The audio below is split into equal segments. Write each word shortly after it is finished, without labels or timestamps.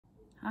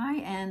Hi,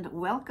 and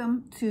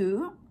welcome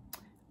to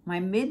my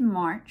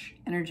mid-March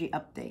energy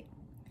update.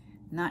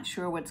 Not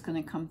sure what's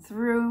going to come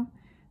through.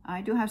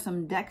 I do have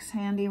some decks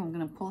handy. I'm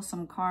going to pull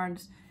some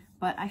cards,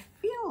 but I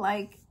feel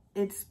like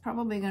it's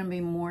probably going to be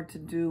more to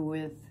do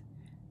with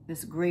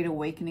this great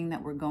awakening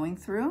that we're going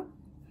through.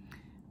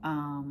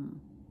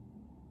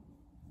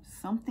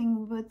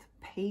 Something with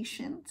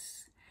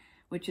patience,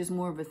 which is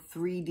more of a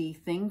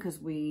 3D thing, because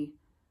we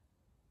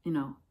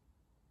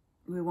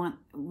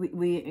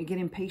get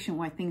impatient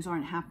why things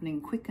aren't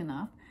happening quick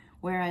enough,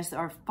 whereas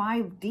our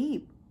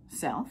 5D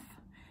self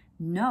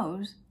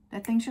knows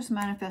that things just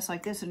manifest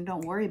like this, and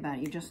don't worry about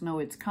it. You just know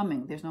it's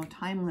coming. There's no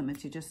time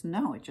limits. You just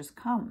know it just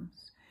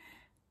comes.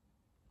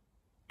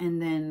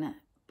 And then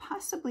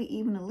possibly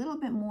even a little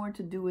bit more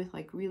to do with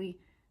like really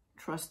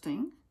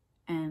trusting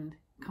and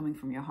coming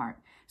from your heart.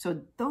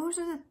 So those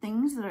are the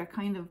things that are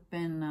kind of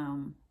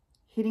been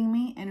hitting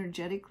me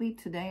energetically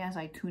today as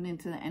I tune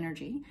into the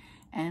energy.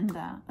 And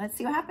let's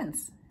see what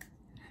happens.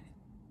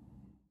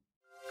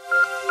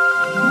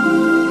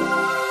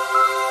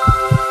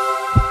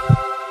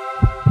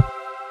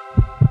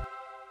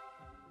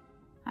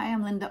 Hi,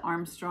 I'm Linda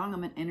Armstrong.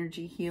 I'm an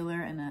energy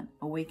healer and an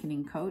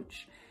awakening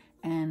coach.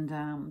 And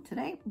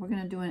today we're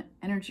going to do an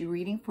energy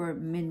reading for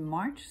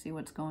mid-March, see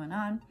what's going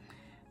on.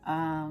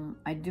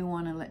 I do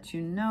want to let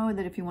you know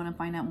that if you want to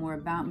find out more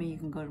about me, you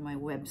can go to my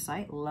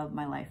website,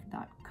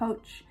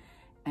 lovemylife.coach.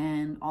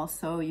 And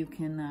also you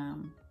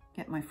can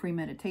get my free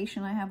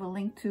meditation I have a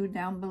link to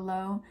down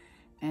below,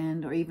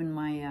 and or even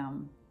my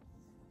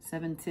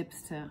 7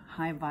 tips to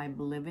high vibe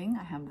living.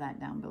 I have that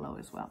down below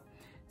as well.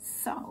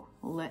 So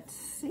let's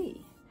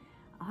see.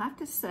 I'll have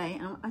to say,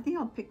 I think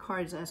I'll pick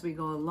cards as we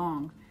go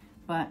along,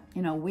 but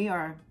you know,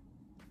 we're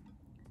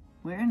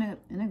in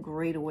a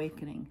great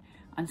awakening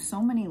on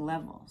so many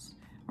levels,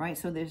 right?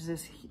 So there's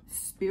this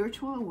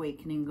spiritual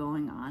awakening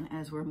going on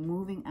as we're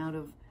moving out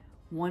of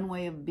one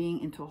way of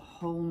being into a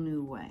whole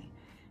new way.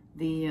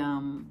 The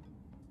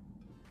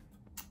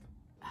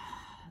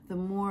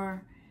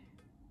more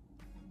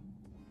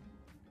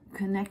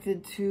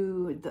connected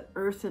to the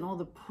earth and all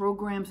the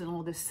programs and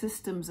all the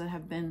systems that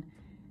have been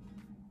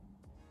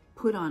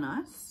put on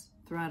us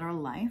throughout our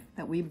life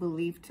that we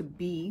believe to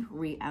be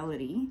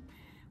reality,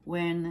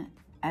 when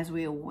as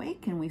we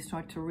awaken, we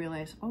start to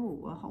realize, oh,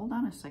 well, hold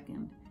on a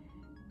second.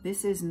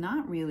 This is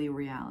not really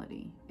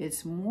reality.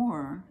 It's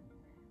more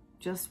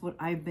just what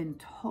I've been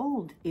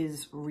told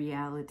is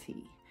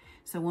reality.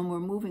 So when we're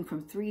moving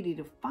from 3D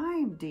to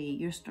 5D,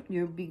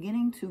 you're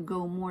beginning to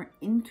go more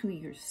into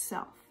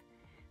yourself,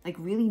 like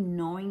really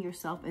knowing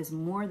yourself as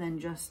more than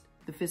just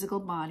the physical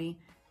body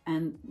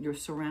and your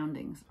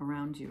surroundings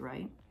around you,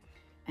 right?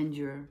 And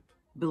your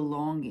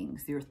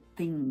belongings, your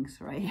things,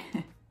 right?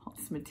 All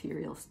this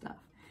material stuff.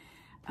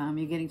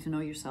 You're getting to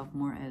know yourself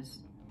more as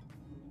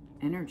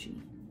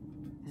energy,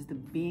 as the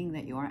being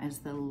that you are, as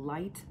the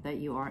light that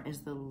you are,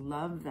 as the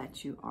love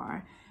that you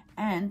are,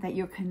 and that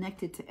you're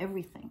connected to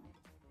everything.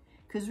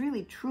 Because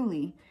really,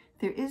 truly,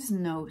 there is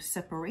no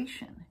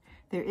separation.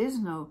 There is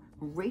no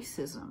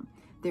racism.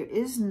 There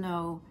is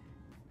no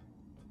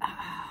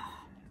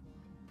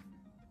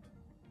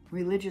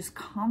religious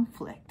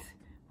conflict,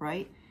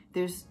 right?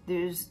 There's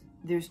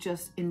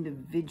just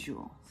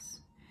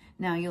individuals.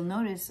 Now, you'll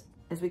notice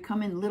as we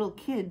come in, little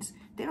kids,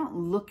 they don't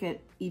look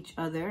at each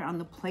other on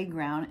the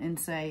playground and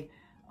say,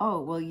 oh,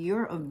 well,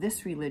 you're of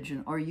this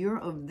religion or you're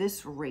of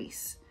this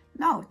race.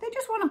 No, they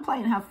just want to play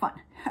and have fun,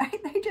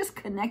 right? They just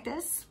connect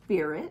as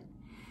spirit,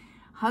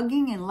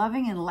 hugging and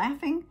loving and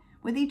laughing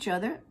with each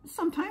other,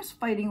 sometimes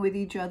fighting with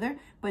each other,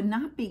 but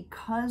not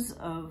because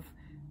of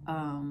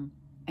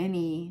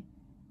any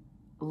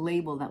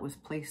label that was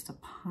placed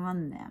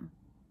upon them.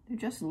 They're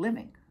just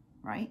living,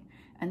 right?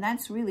 And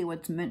that's really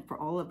what's meant for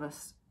all of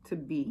us to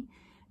be.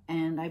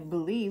 And I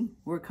believe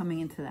we're coming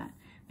into that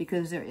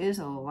because there is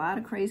a lot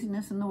of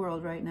craziness in the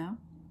world right now.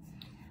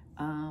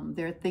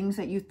 There are things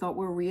that you thought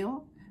were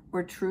real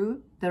or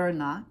true that are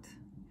not.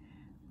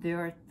 There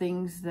are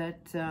things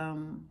that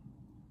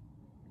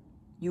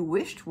you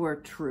wished were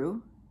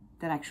true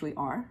that actually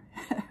are,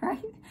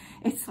 right?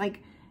 It's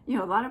like, you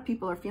know, a lot of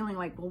people are feeling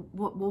like,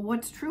 well,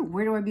 what's true?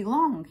 Where do I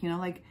belong? You know,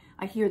 like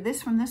I hear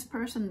this from this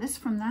person, this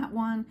from that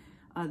one.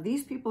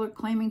 These people are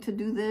claiming to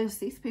do this.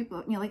 These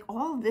people, you know, like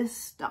all this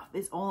stuff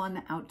is all on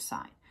the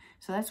outside.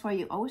 So that's why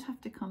you always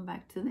have to come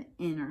back to the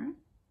inner,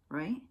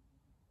 right?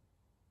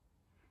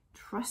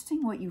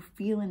 Trusting what you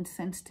feel and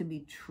sense to be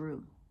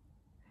true.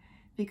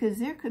 Because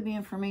there could be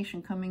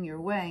information coming your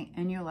way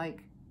and you're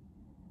like,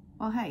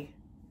 well, hey,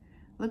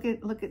 look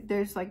at,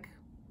 there's like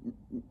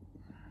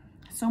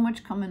so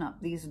much coming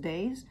up these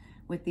days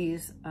with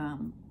these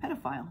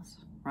pedophiles,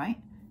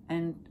 right?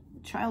 And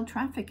child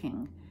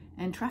trafficking.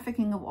 And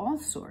trafficking of all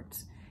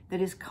sorts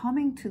that is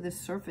coming to the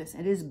surface.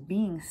 It is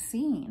being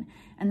seen.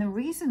 And the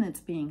reason it's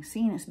being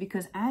seen is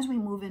because as we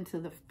move into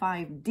the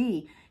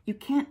 5D, you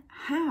can't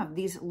have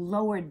these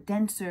lower,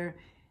 denser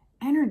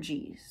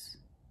energies,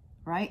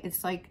 right?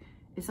 It's like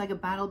a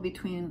battle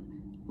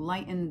between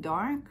light and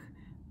dark,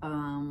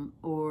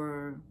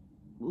 or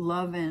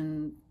love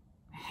and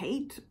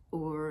hate,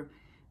 or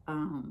I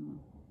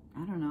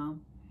don't know,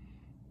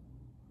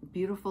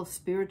 beautiful,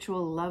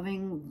 spiritual,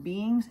 loving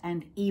beings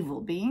and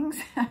evil beings.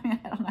 I mean,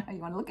 I don't know how you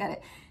want to look at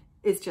it.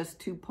 It's just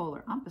two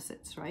polar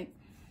opposites, right?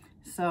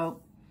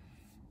 So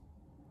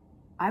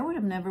I would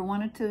have never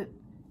wanted to,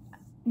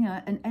 you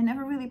know, and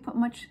never really put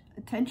much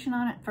attention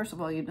on it. First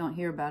of all, you don't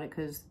hear about it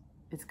because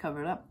it's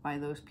covered up by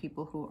those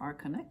people who are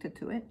connected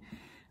to it.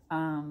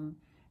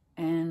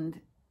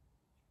 And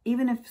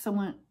even if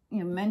someone, you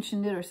know,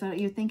 mentioned it or so,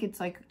 you think it's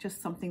like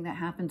just something that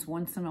happens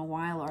once in a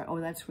while, or, oh,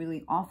 that's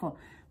really awful.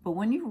 But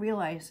when you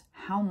realize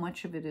how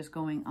much of it is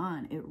going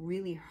on, it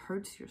really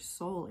hurts your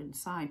soul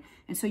inside.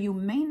 And so you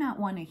may not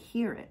want to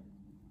hear it.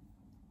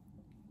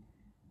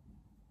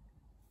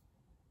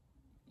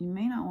 You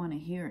may not want to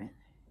hear it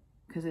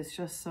because it's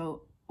just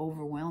so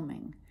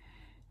overwhelming,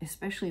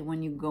 especially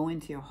when you go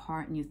into your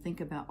heart and you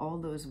think about all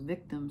those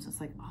victims. It's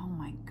like, oh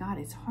my God,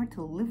 it's hard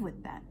to live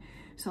with that.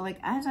 So like,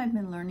 as I've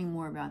been learning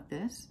more about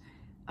this,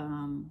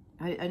 I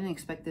didn't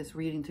expect this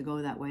reading to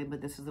go that way,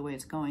 but this is the way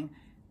it's going.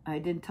 I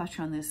did touch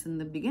on this in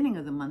the beginning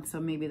of the month, so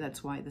maybe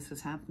that's why this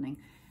is happening.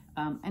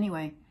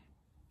 Anyway,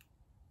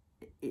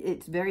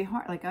 it's very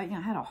hard. Like I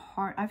had a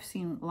heart. I've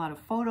seen a lot of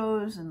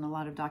photos and a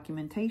lot of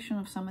documentation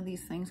of some of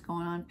these things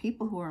going on.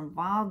 People who are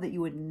involved that you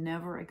would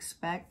never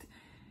expect,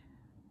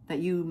 that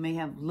you may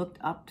have looked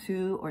up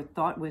to or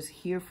thought was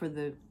here for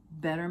the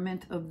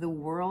betterment of the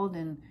world,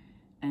 and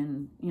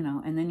you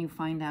know, and then you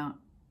find out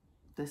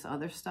this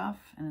other stuff,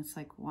 and it's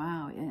like,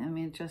 wow. I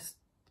mean, it just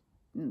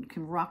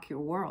can rock your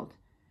world.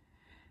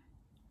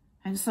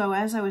 And so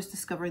as I was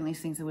discovering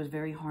these things, it was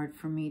very hard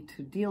for me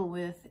to deal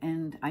with.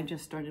 And I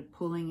just started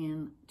pulling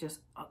in just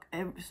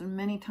so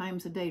many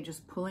times a day,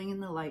 just pulling in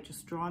the light,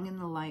 just drawing in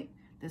the light,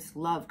 this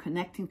love,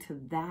 connecting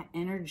to that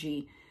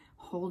energy,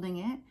 holding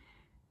it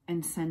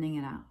and sending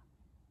it out.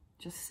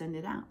 Just send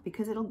it out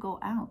because it'll go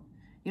out.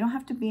 You don't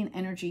have to be an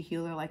energy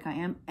healer like I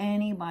am.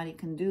 Anybody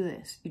can do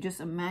this. You just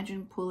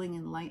imagine pulling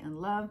in light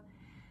and love,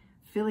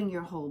 filling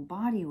your whole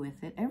body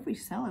with it, every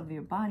cell of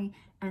your body,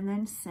 and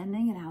then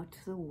sending it out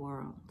to the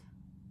world.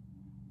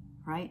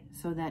 Right?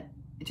 So that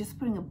just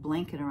putting a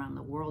blanket around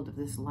the world of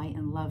this light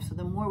and love. So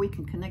the more we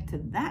can connect to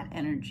that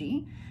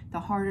energy, the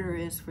harder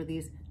it is for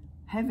these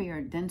heavier,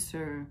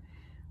 denser,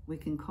 we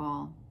can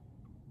call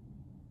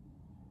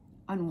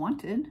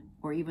unwanted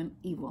or even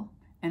evil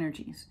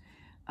energies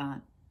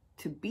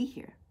to be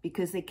here,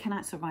 because they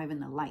cannot survive in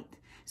the light.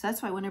 So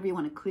that's why whenever you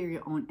want to clear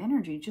your own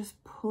energy,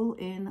 just pull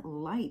in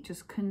light,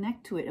 just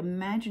connect to it.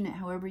 Imagine it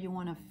however you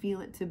want to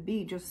feel it to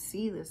be. Just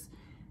see this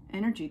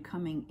energy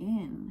coming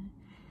in.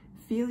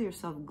 Feel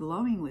yourself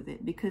glowing with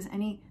it, because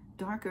any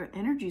darker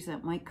energies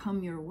that might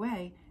come your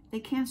way, they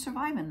can't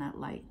survive in that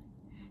light.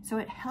 So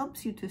it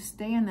helps you to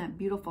stay in that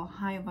beautiful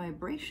high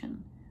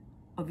vibration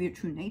of your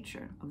true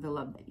nature, of the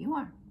love that you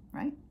are,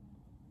 right?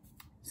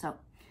 So,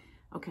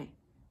 okay,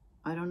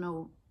 I don't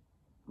know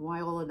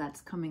why all of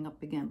that's coming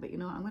up again, but you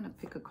know, I'm going to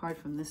pick a card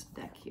from this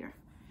deck here.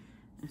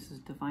 This is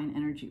Divine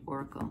Energy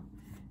Oracle.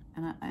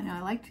 And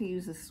I like to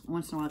use this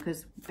once in a while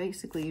because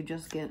basically you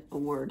just get a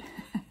word.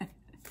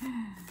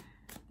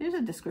 There's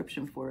a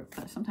description for it,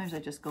 but sometimes I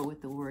just go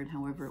with the word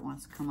however it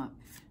wants to come up.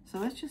 So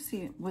let's just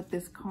see what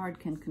this card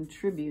can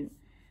contribute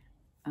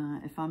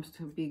if I'm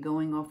to be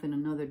going off in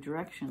another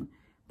direction.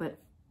 But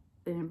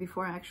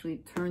before I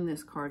actually turn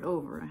this card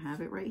over, I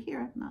have it right here.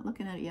 I'm not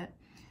looking at it yet.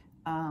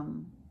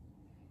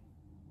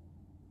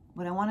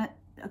 What I want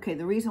to, okay,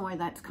 the reason why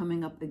that's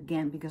coming up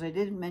again, because I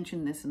did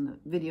mention this in the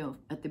video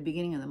at the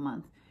beginning of the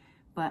month,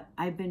 but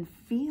I've been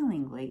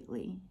feeling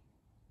lately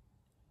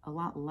a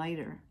lot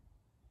lighter,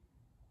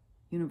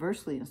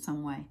 universally in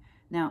some way.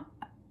 Now,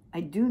 I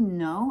do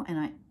know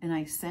and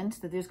I sense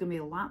that there's going to be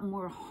a lot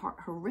more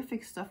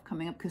horrific stuff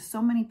coming up, because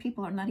so many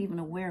people are not even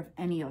aware of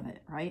any of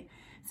it, right?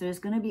 So there's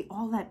going to be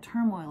all that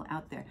turmoil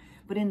out there.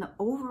 But in the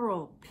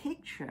overall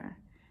picture,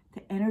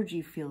 the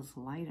energy feels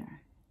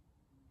lighter.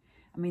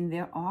 I mean,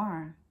 there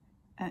are,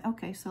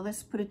 okay, so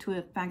let's put it to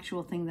a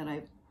factual thing that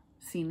I've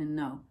seen and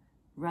know,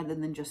 rather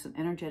than just an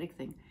energetic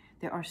thing.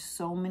 There are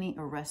so many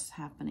arrests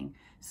happening,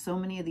 so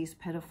many of these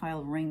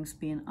pedophile rings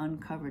being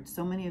uncovered,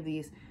 so many of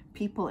these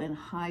people in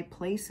high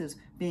places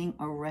being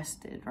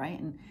arrested, right?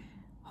 And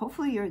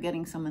hopefully you're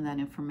getting some of that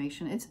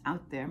information. It's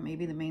out there.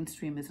 Maybe the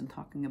mainstream isn't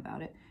talking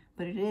about it,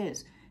 but it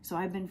is. So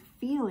I've been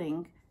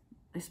feeling,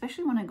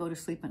 especially when I go to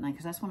sleep at night,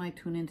 because that's when I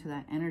tune into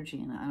that energy,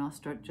 and I'll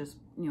start just,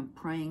 you know,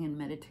 praying and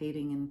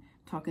meditating and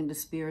talking to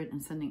spirit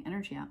and sending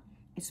energy out.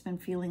 It's been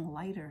feeling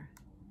lighter.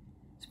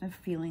 It's been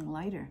feeling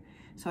lighter.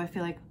 So I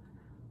feel like,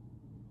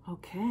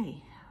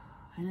 okay.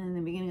 And in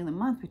the beginning of the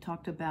month, we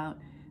talked about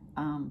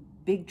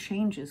big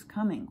changes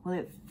coming. Well,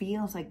 it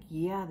feels like,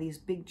 yeah, these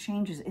big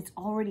changes, it's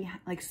already,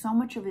 like so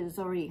much of it is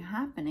already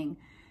happening.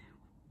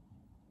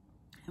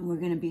 And we're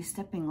going to be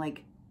stepping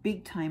like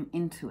big time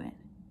into it.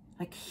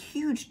 Like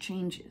huge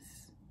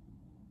changes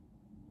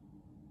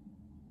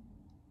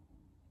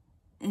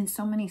in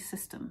so many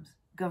systems,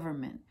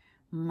 government,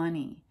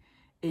 money,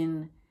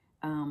 in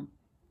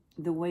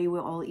the way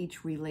we'll all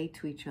each relate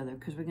to each other,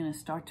 because we're going to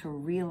start to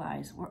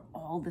realize we're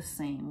all the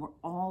same, we're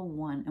all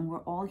one, and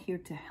we're all here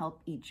to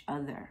help each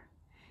other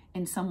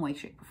in some way,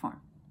 shape, or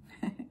form.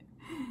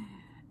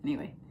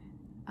 Anyway,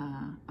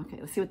 okay,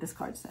 let's see what this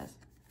card says.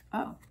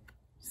 Oh,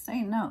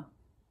 say no.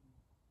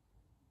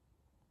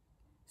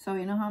 So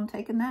you know how I'm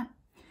taking that?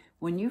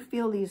 When you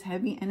feel these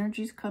heavy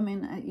energies come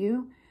in at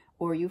you,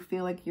 or you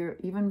feel like you're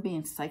even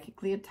being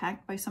psychically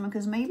attacked by someone,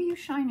 because maybe you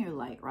shine your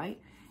light, right?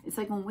 It's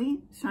like when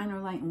we shine our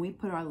light and we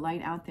put our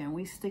light out there and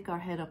we stick our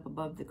head up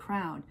above the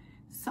crowd,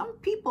 some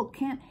people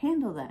can't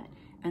handle that.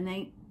 And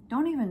they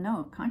don't even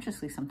know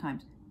consciously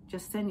sometimes,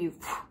 just send you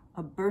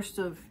a burst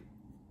of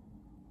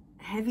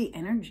heavy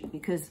energy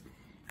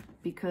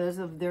because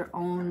of their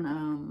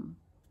own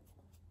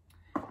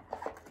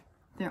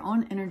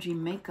energy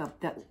makeup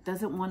that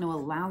doesn't want to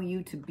allow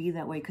you to be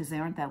that way because they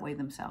aren't that way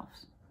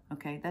themselves.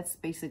 Okay, that's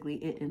basically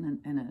it in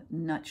a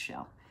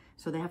nutshell.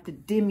 So they have to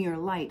dim your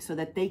light so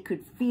that they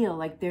could feel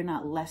like they're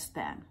not less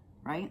than,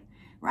 right?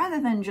 Rather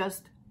than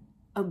just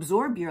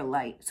absorb your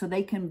light so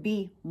they can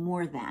be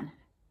more than.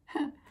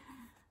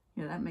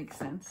 Yeah, that makes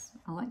sense.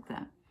 I like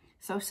that.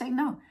 So say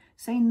no.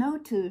 Say no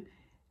to,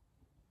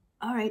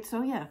 all right,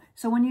 so yeah.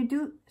 So when you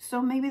do,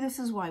 so maybe this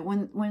is why,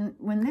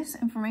 when this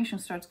information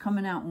starts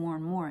coming out more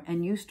and more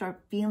and you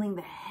start feeling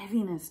the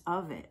heaviness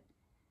of it,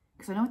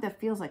 because I know what that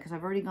feels like because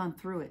I've already gone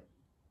through it.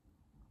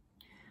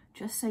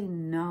 Just say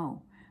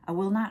no. I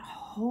will not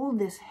hold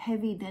this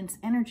heavy, dense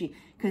energy,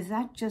 because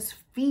that just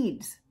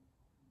feeds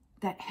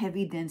that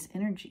heavy, dense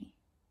energy.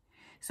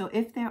 So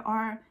if there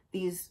are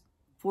these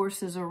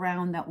forces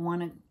around that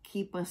want to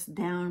keep us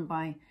down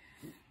by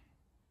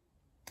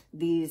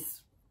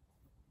these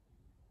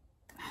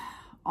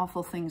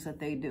awful things that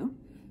they do,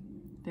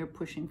 they're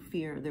pushing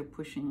fear, they're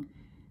pushing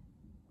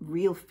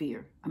real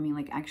fear. I mean,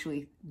 like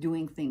actually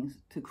doing things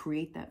to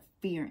create that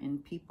fear in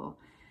people.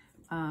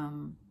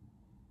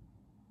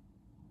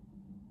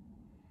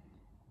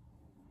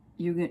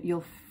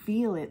 You'll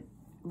feel it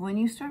when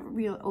you start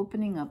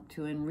opening up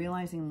to and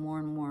realizing more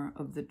and more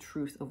of the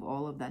truth of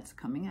all of that's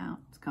coming out.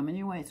 It's coming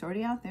your way. It's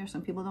already out there.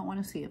 Some people don't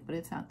want to see it, but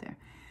it's out there.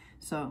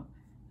 So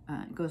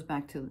it goes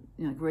back to,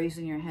 you know,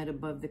 raising your head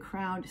above the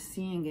crowd,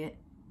 seeing it,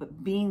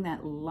 but being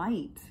that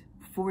light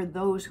for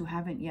those who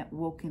haven't yet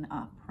woken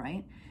up,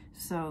 right?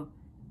 So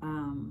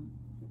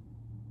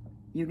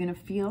you're going to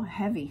feel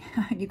heavy.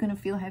 You're going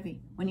to feel heavy.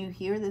 When you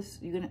hear this,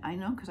 I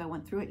know because I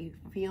went through it,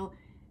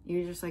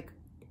 you're just like,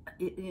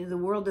 the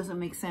world doesn't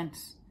make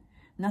sense.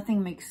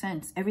 Nothing makes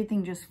sense.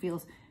 Everything just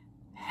feels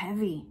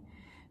heavy.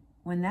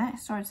 When that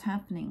starts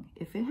happening,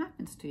 if it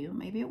happens to you,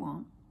 maybe it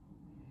won't,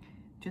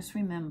 just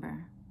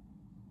remember,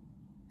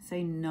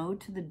 say no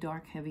to the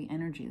dark, heavy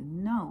energy.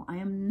 No, I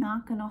am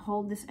not going to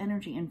hold this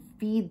energy and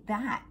feed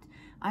that.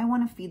 I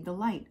want to feed the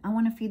light. I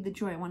want to feed the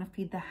joy. I want to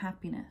feed the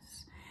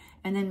happiness.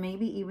 And then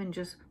maybe even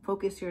just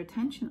focus your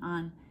attention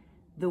on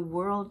the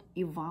world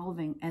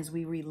evolving as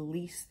we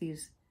release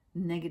these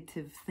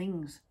negative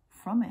things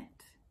from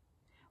it.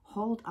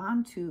 Hold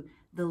on to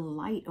the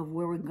light of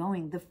where we're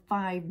going, the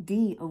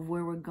 5D of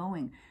where we're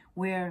going,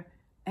 where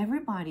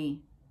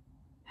everybody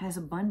has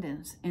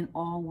abundance in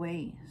all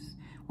ways,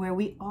 where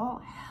we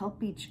all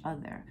help each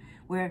other,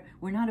 where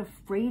we're not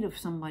afraid of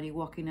somebody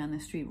walking down the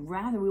street.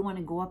 Rather, we want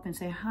to go up and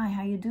say, hi,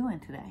 how you doing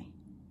today?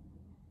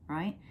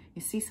 Right?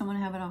 You see someone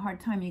having a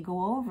hard time, you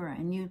go over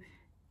and you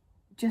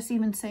just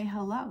even say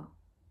hello.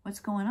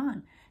 What's going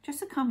on?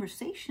 Just a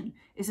conversation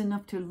is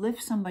enough to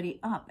lift somebody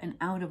up and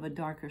out of a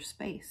darker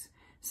space.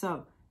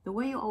 So the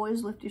way you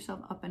always lift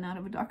yourself up and out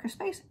of a darker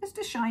space is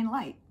to shine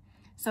light.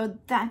 So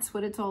that's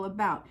what it's all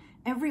about.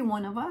 Every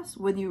one of us,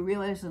 whether you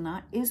realize it or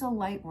not, is a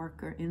light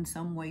worker in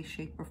some way,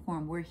 shape, or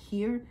form. We're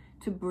here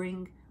to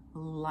bring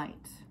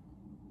light,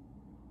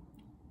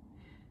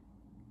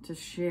 to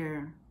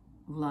share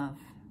love,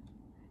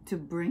 to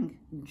bring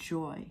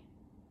joy,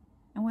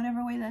 in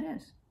whatever way that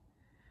is.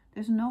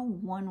 There's no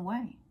one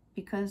way,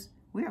 because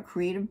we are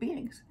creative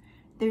beings.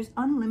 There's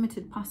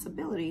unlimited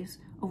possibilities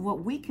of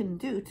what we can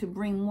do to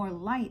bring more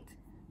light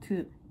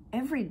to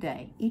every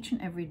day, each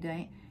and every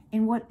day,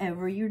 in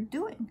whatever you're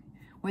doing.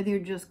 Whether you're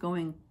just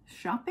going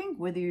shopping,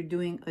 whether you're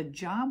doing a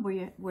job,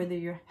 whether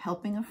you're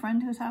helping a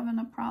friend who's having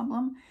a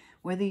problem,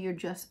 whether you're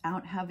just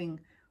out having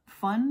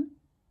fun,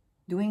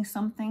 doing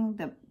something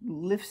that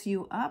lifts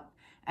you up.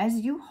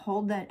 As you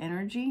hold that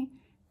energy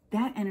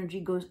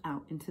goes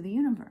out into the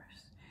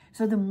universe.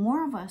 So the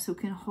more of us who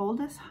can hold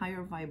this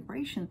higher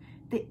vibration,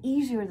 the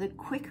easier, the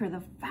quicker,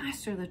 the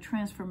faster the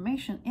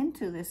transformation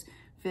into this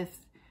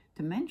fifth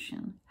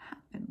dimension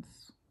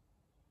happens.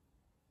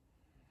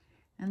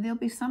 And there'll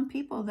be some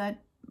people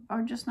that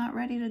are just not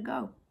ready to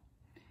go.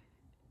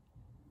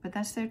 But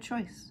that's their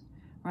choice,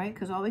 right?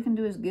 Because all we can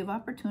do is give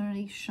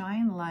opportunity,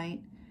 shine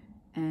light,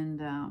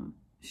 and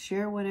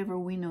share whatever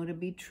we know to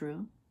be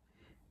true.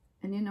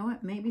 And you know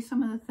what? Maybe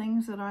some of the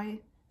things that I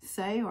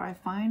say or I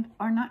find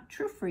are not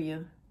true for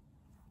you.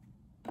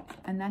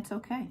 And that's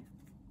okay,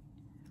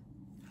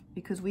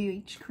 because we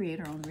each create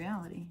our own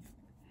reality.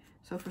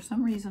 So for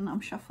some reason,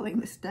 I'm shuffling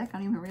this deck. I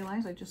don't even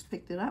realize I just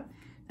picked it up.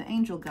 The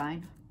Angel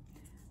Guide.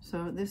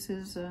 So this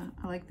is,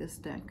 I like this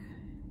deck.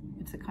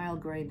 It's a Kyle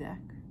Gray deck.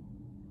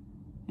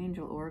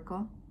 Angel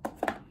Oracle.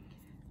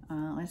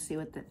 Let's see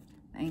what the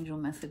angel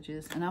message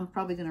is. And I'm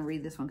probably going to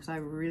read this one because I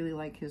really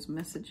like his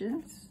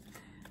messages.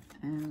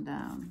 And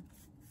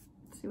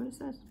see what it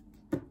says.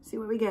 See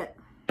what we get.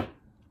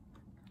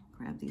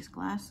 Grab these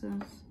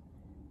glasses.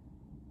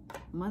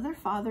 Mother,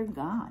 Father,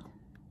 God.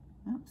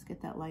 Oh, let's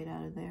get that light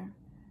out of there.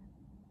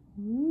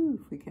 Ooh,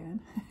 if we can.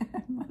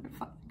 Mother,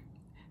 Father, God.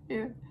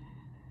 Here.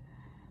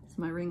 It's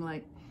my ring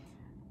light.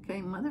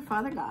 Okay, Mother,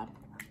 Father, God.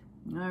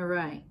 All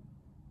right.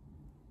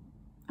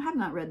 I have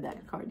not read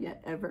that card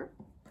yet, ever.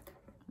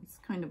 It's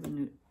kind of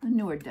a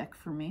newer deck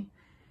for me.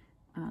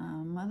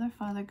 Mother,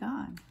 Father,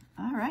 God.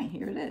 All right,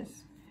 here it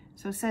is.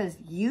 So it says,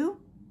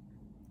 you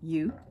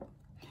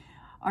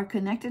are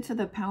connected to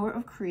the power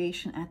of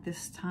creation at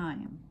this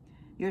time.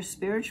 Your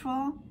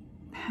spiritual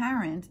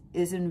parent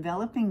is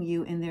enveloping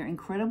you in their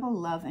incredible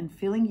love and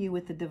filling you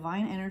with the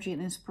divine energy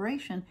and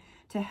inspiration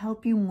to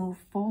help you move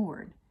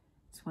forward.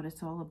 That's what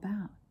it's all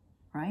about,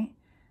 right?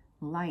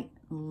 Light,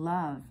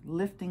 love,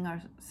 lifting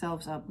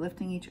ourselves up,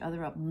 lifting each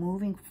other up,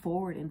 moving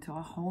forward into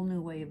a whole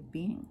new way of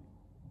being.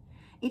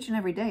 Each and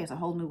every day is a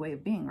whole new way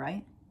of being,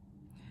 right?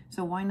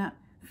 So why not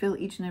fill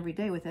each and every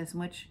day with as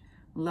much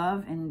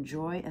love and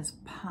joy as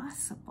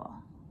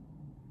possible?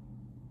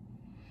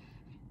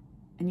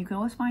 And you can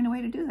always find a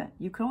way to do that.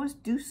 You can always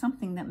do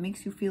something that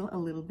makes you feel a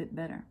little bit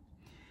better.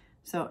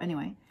 So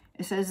anyway,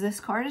 it says this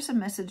card is a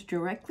message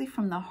directly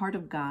from the heart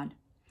of God.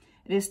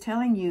 It is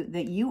telling you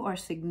that you are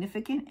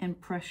significant and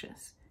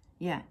precious.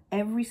 Yeah,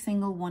 every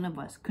single one of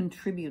us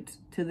contributes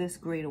to this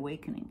great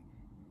awakening.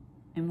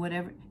 And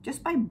whatever,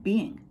 just by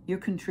being, you're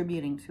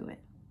contributing to it.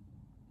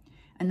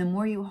 And the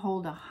more you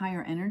hold a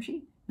higher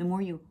energy, the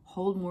more you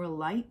hold more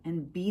light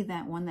and be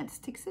that one that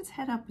sticks its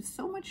head up with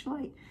so much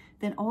light,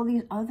 then all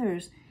these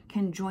others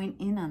can join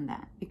in on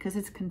that because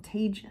it's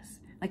contagious.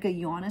 Like a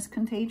yawn is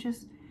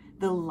contagious,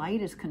 the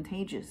light is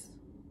contagious.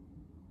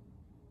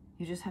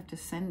 You just have to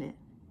send it.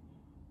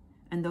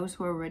 And those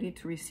who are ready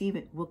to receive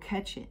it will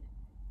catch it.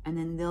 And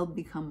then they'll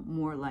become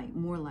more light,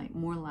 more light,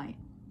 more light.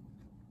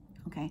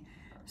 Okay,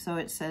 so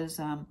it says,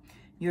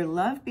 you're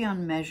loved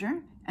beyond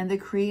measure and the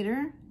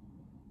Creator,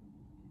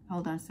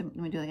 hold on, let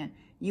me do it again.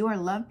 You are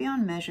loved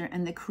beyond measure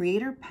and the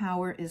Creator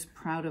power is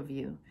proud of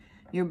you.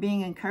 You're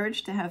being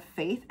encouraged to have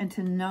faith and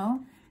to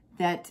know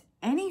that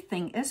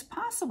anything is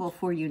possible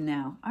for you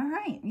now. All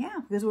right, yeah,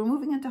 because we're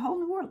moving into a whole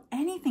new world.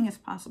 Anything is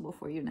possible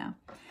for you now.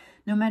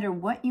 No matter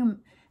what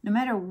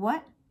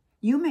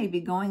you may be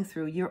going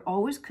through, you're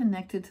always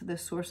connected to the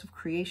source of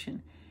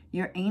creation.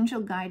 Your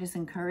angel guide is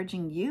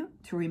encouraging you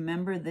to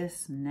remember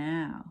this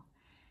now.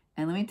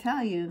 And let me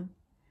tell you,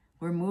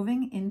 we're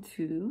moving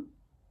into,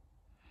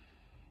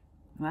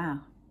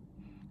 wow,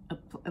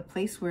 a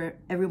place where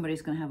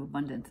everybody's going to have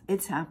abundance.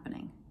 It's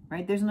happening,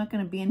 right? There's not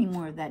going to be any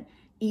more of that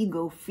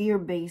ego,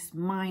 fear-based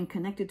mind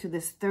connected to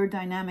this third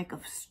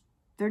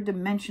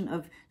dimension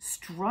of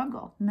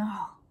struggle.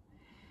 No,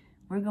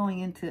 we're going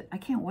into, I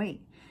can't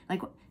wait.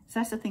 Like, so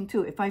that's the thing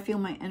too. If I feel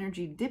my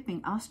energy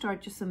dipping, I'll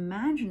start just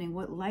imagining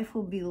what life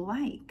will be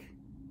like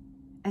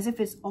as if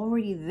it's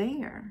already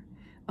there,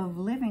 of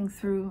living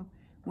through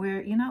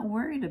where you're not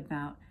worried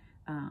about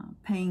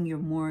paying your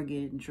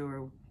mortgage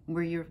or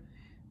where your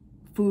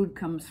food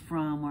comes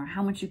from or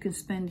how much you can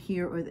spend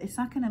here, or it's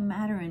not going to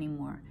matter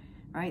anymore,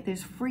 right?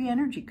 There's free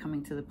energy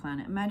coming to the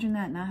planet. Imagine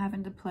that, not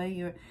having to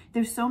play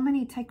there's so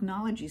many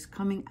technologies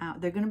coming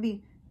out. They're going to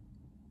be,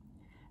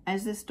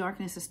 as this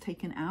darkness is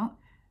taken out,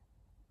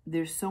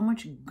 there's so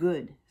much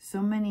good,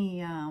 so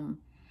many,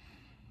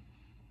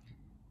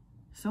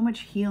 so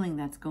much healing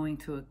that's going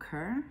to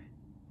occur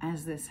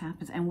as this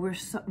happens. And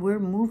we're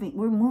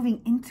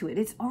moving into it.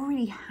 It's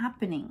already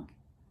happening.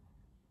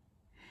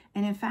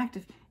 And in fact,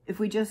 if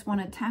we just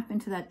want to tap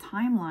into that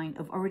timeline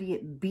of already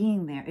it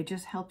being there, it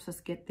just helps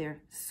us get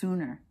there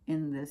sooner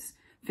in this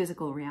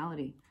physical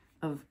reality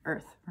of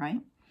Earth,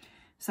 right?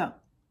 So,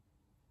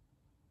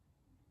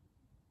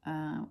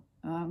 I'm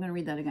going to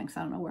read that again because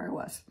I don't know where I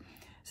was.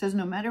 It says,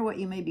 no matter what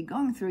you may be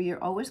going through,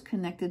 you're always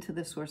connected to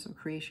the source of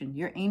creation.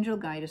 Your angel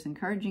guide is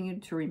encouraging you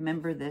to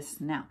remember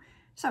this now.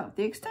 So,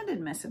 the extended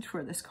message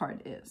for this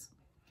card is,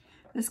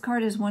 this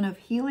card is one of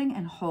healing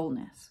and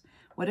wholeness.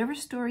 Whatever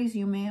stories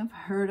you may have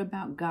heard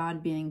about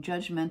God being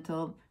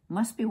judgmental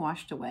must be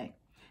washed away.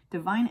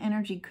 Divine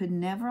energy could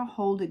never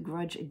hold a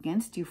grudge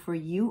against you, for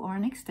you are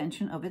an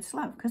extension of its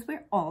love, because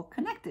we're all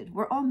connected.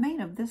 We're all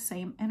made of the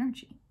same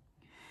energy.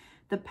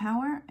 The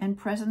power and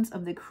presence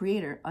of the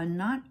Creator are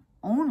not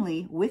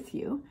only with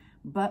you,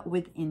 but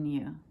within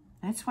you.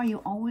 That's why you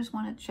always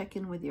want to check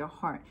in with your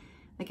heart.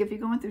 Like if you're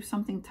going through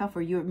something tough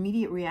or your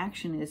immediate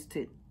reaction is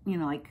to,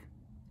 like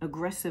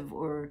aggressive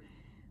or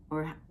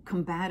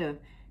combative,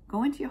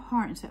 go into your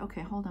heart and say,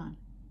 okay, hold on.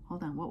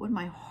 What would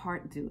my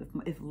heart do?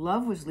 If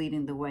love was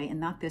leading the way and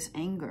not this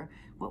anger,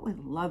 what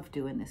would love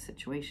do in this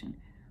situation?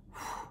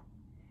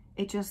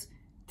 It just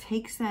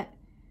takes a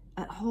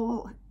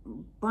whole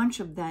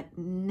bunch of that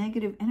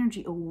negative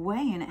energy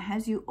away, and it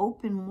has you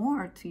open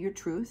more to your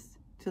truth,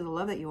 to the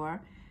love that you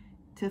are,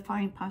 to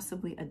find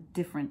possibly a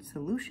different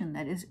solution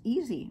that is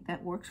easy,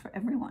 that works for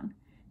everyone.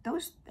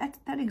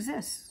 That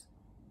exists.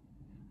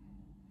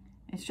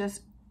 It's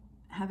just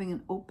having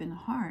an open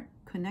heart,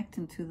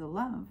 connecting to the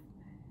love,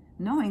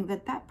 knowing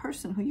that that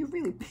person who you're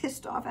really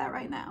pissed off at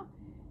right now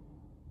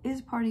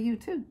is part of you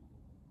too.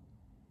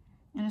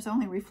 And it's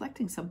only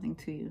reflecting something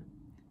to you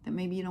that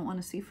maybe you don't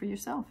want to see for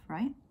yourself,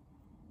 right?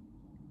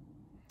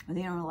 Or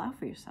they don't allow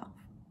for yourself.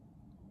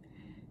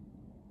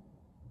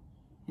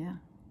 Yeah.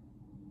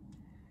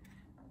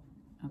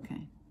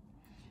 Okay.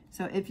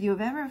 So if you've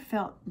ever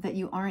felt that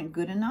you aren't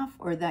good enough,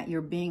 or that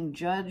you're being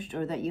judged,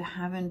 or that you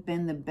haven't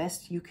been the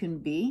best you can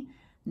be,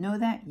 know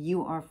that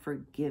you are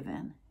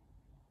forgiven.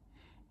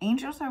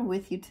 Angels are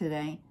with you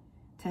today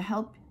to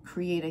help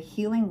create a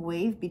healing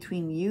wave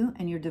between you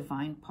and your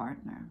divine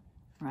partner,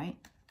 right?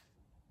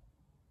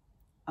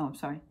 Oh, I'm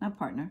sorry, not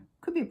partner.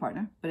 Could be a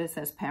partner, but it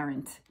says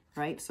parent,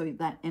 right? So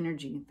that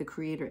energy, the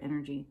creator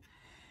energy.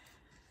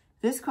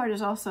 This card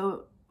is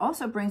also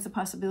brings the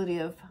possibility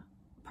of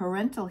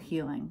parental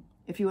healing.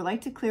 If you would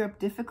like to clear up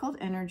difficult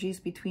energies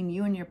between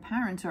you and your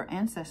parents or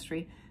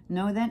ancestry,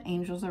 know that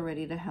angels are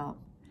ready to help.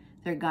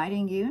 They're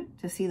guiding you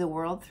to see the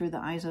world through the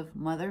eyes of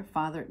Mother,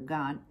 Father,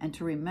 God, and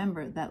to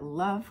remember that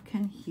love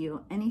can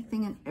heal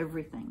anything and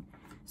everything.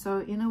 So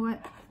you know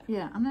what?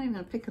 Yeah, I'm not even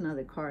going to pick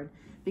another card,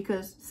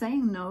 because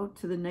saying no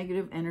to the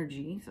negative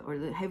energies or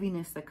the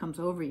heaviness that comes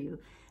over you,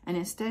 and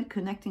instead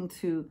connecting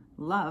to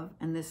love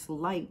and this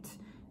light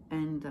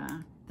and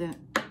the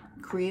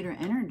creator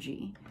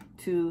energy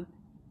to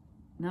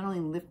not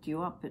only lift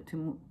you up, but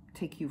to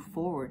take you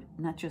forward,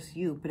 not just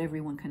you, but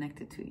everyone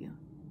connected to you.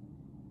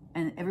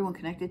 And everyone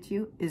connected to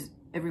you is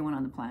everyone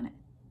on the planet,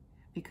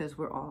 because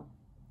we're all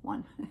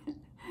one.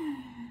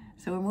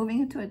 So we're moving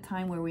into a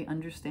time where we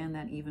understand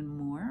that even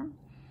more,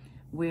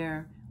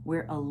 where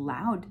we're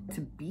allowed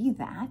to be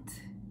that.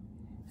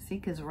 See,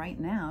 because right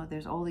now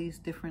there's all these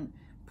different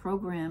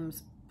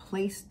programs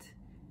placed.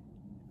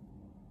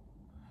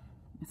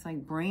 It's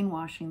like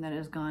brainwashing that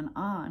has gone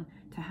on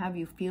to have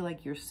you feel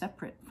like you're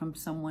separate from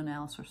someone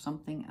else or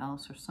something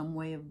else or some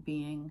way of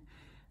being.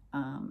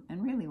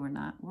 And really we're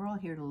not. We're all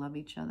here to love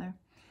each other.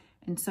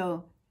 And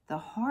so the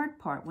hard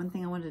part, one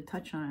thing I wanted to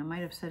touch on, I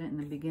might have said it in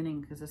the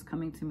beginning because it's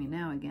coming to me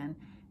now again,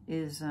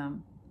 is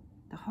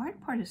the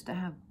hard part is to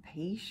have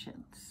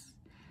patience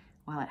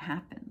while it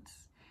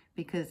happens.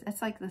 Because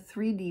it's like the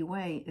 3D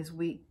way is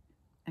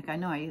like I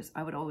know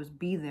I would always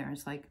be there.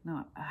 It's like,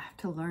 no, I have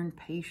to learn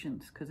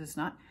patience, because it's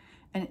not,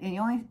 and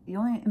you're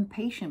only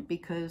impatient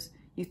because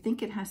you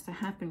think it has to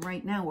happen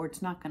right now, or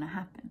it's not going to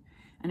happen.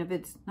 And if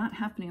it's not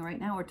happening right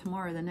now or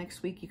tomorrow or the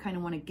next week, you kind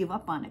of want to give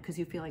up on it because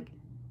you feel like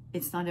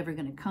it's not ever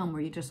going to come, or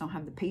you just don't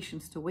have the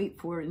patience to wait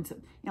for it. And so,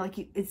 you know, like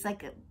it's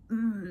like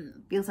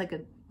feels like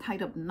a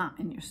tied up knot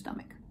in your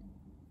stomach.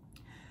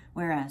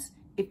 Whereas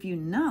if you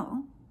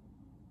know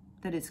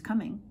that it's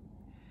coming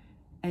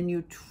and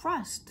you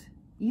trust,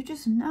 you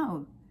just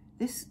know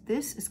this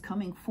is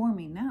coming for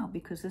me now,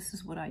 because this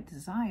is what I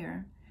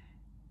desire.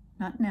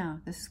 Not now,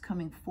 this is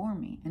coming for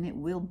me, and it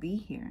will be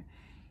here.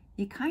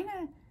 You kind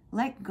of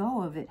let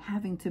go of it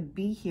having to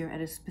be here at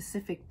a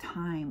specific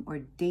time or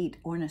date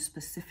or in a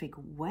specific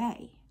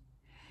way.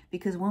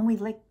 Because when we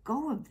let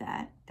go of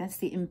that, that's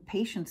the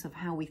impatience of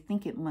how we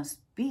think it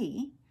must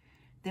be,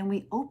 then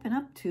we open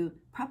up to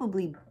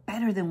probably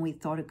better than we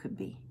thought it could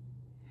be.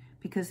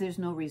 Because there's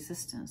no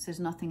resistance, there's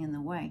nothing in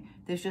the way.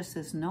 There's just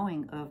this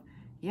knowing of,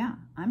 yeah,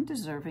 I'm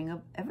deserving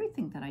of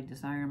everything that I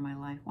desire in my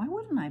life. Why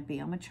wouldn't I be?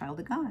 I'm a child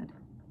of God.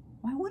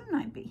 Why wouldn't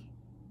I be?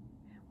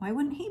 Why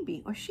wouldn't he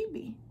be or she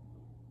be?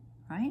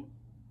 Right?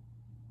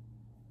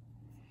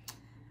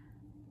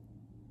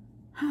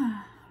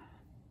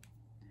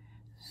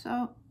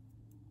 So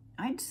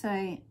I'd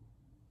say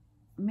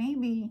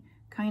maybe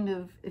kind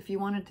of, if you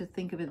wanted to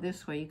think of it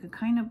this way, you could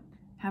kind of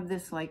have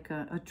this like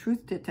a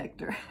truth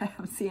detector.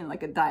 I'm seeing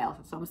like a dial.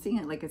 So I'm seeing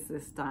it like it's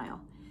this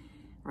dial,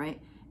 right?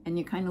 And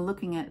you're kind of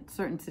looking at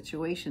certain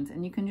situations,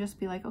 and you can just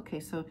be like, okay,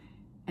 so,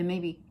 and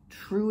maybe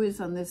true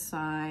is on this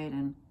side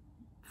and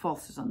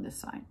false is on this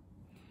side,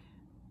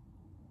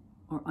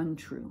 or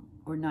untrue,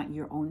 or not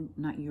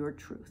your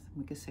truth.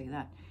 We could say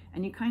that.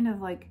 And you kind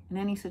of like, in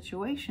any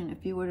situation,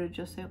 if you were to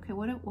just say, okay,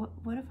 what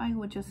if I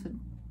would just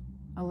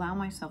allow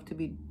myself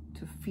to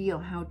feel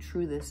how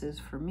true this is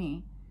for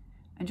me,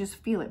 and just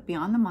feel it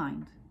beyond the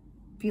mind.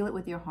 Feel it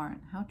with your heart.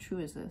 How true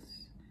is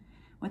this?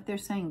 What they're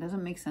saying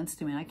doesn't make sense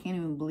to me, and I can't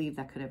even believe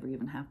that could ever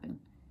even happen.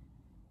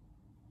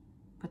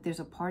 But there's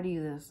a part of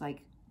you that's like,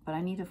 but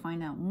I need to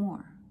find out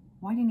more.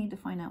 Why do you need to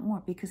find out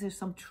more? Because there's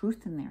some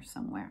truth in there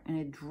somewhere, and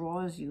it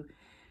draws you,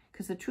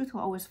 because the truth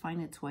will always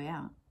find its way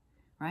out,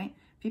 right?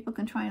 People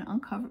can try and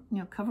uncover,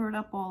 cover it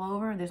up all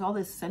over. There's all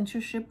this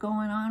censorship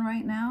going on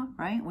right now,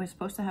 right? We're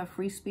supposed to have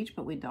free speech,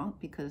 but we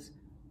don't, because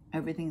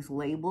everything's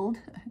labeled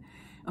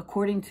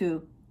according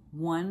to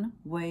one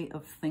way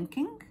of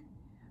thinking.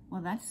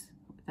 Well, that's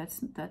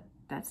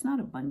not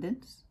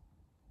abundance.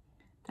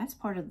 That's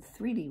part of the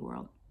 3D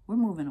world. We're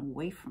moving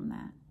away from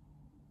that,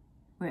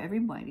 where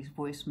everybody's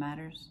voice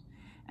matters.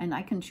 And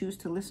I can choose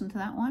to listen to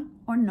that one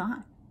or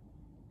not.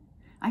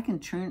 I can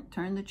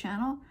turn the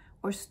channel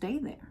or stay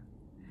there.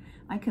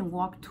 I can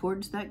walk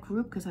towards that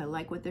group because I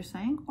like what they're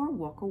saying, or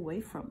walk away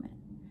from it.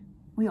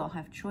 We all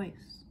have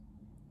choice.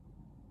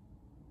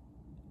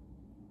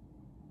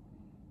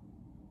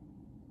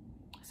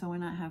 So why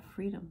not have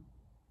freedom?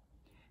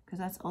 Because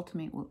that's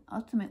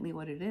ultimately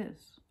what it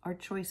is. Our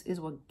choice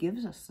is what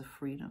gives us the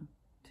freedom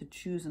to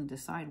choose and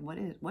decide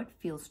what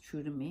feels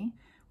true to me,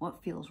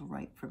 what feels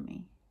right for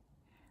me.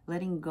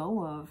 Letting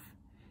go of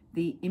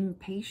the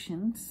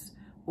impatience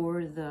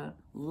or the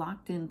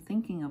locked in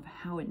thinking of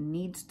how it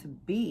needs to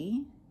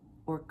be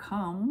or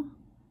come,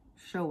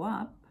 show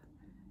up,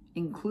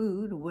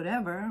 include,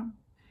 whatever.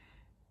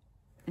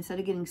 Instead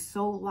of getting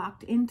so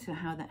locked into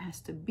how that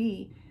has to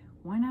be,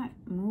 why not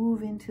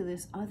move into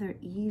this other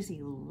easy,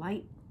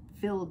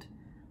 light-filled,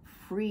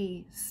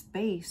 free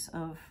space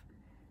of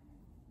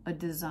a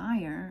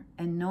desire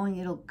and knowing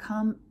it'll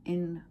come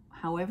in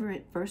however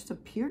it first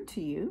appeared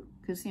to you?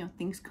 Because, you know,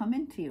 things come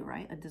into you,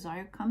 right? A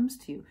desire comes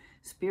to you.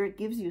 Spirit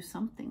gives you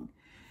something.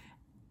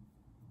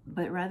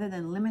 But rather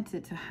than limit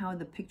it to how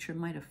the picture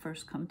might have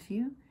first come to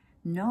you,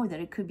 know that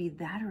it could be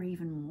that or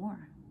even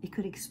more. It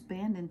could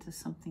expand into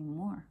something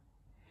more.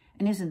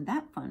 And isn't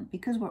that fun?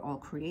 Because we're all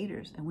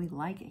creators and we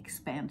like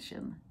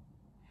expansion.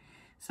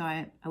 So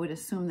I would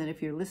assume that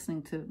if you're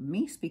listening to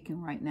me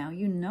speaking right now,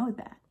 you know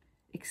that.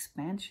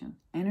 Expansion,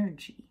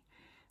 energy,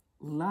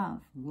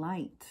 love,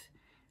 light.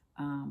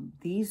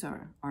 These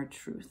are our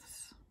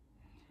truths.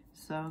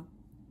 So,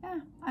 yeah,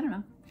 I don't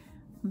know.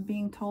 I'm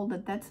being told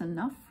that that's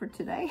enough for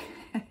today.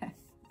 I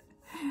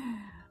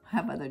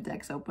have other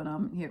decks open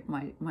on here,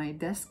 my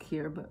desk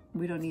here, but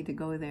we don't need to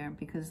go there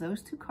because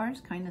those two cards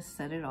kind of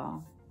said it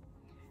all.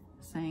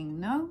 Saying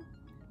no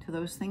to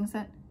those things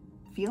that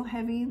feel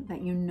heavy,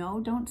 that you know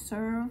don't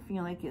serve,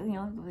 like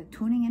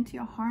tuning into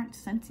your heart,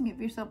 sensing it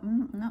for yourself.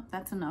 No,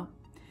 that's a no.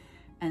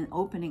 And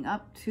opening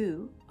up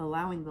to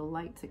allowing the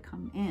light to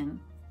come in,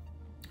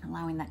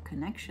 allowing that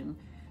connection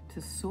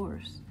to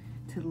source,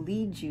 to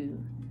lead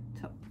you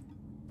to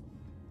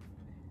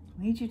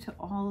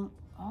all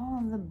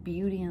the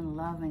beauty and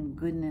love and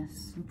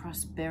goodness and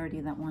prosperity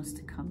that wants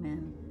to come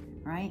in,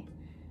 right?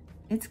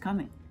 It's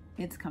coming.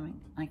 It's coming.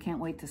 I can't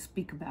wait to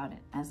speak about it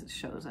as it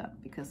shows up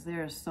because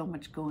there is so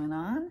much going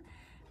on.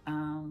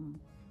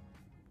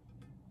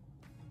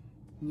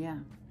 Yeah,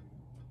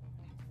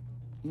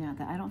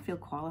 that I don't feel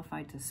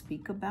qualified to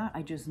speak about.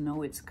 I just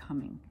know it's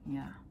coming.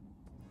 Yeah.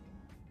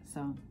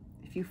 So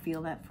if you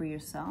feel that for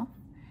yourself,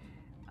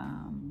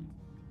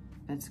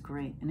 that's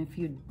great. And if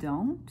you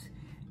don't,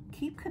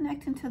 keep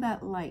connecting to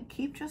that light.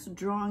 Keep just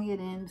drawing it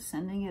in,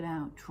 sending it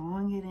out,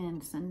 drawing it in,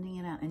 sending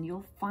it out. And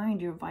you'll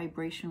find your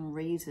vibration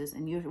raises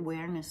and your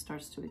awareness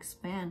starts to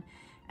expand.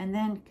 And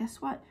then guess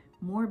what?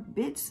 More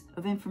bits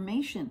of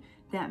information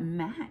that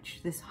match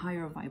this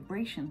higher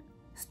vibration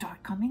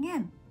start coming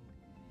in.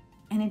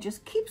 And it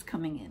just keeps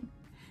coming in.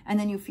 And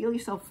then you feel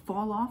yourself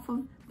fall off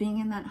of being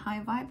in that high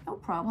vibe. No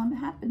problem. It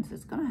happens.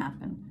 It's going to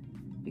happen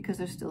because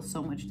there's still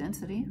so much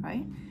density,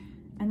 right?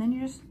 And then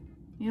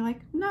you're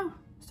like, no.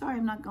 Sorry,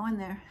 I'm not going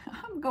there.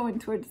 I'm going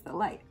towards the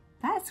light.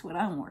 That's what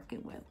I'm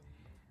working with.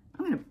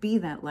 I'm going to be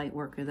that light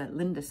worker that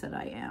Linda said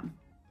I am.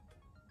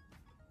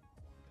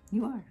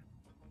 You are.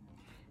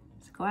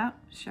 So go out,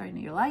 shine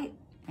your light,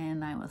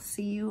 and I will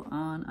see you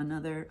on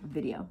another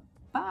video.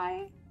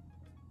 Bye.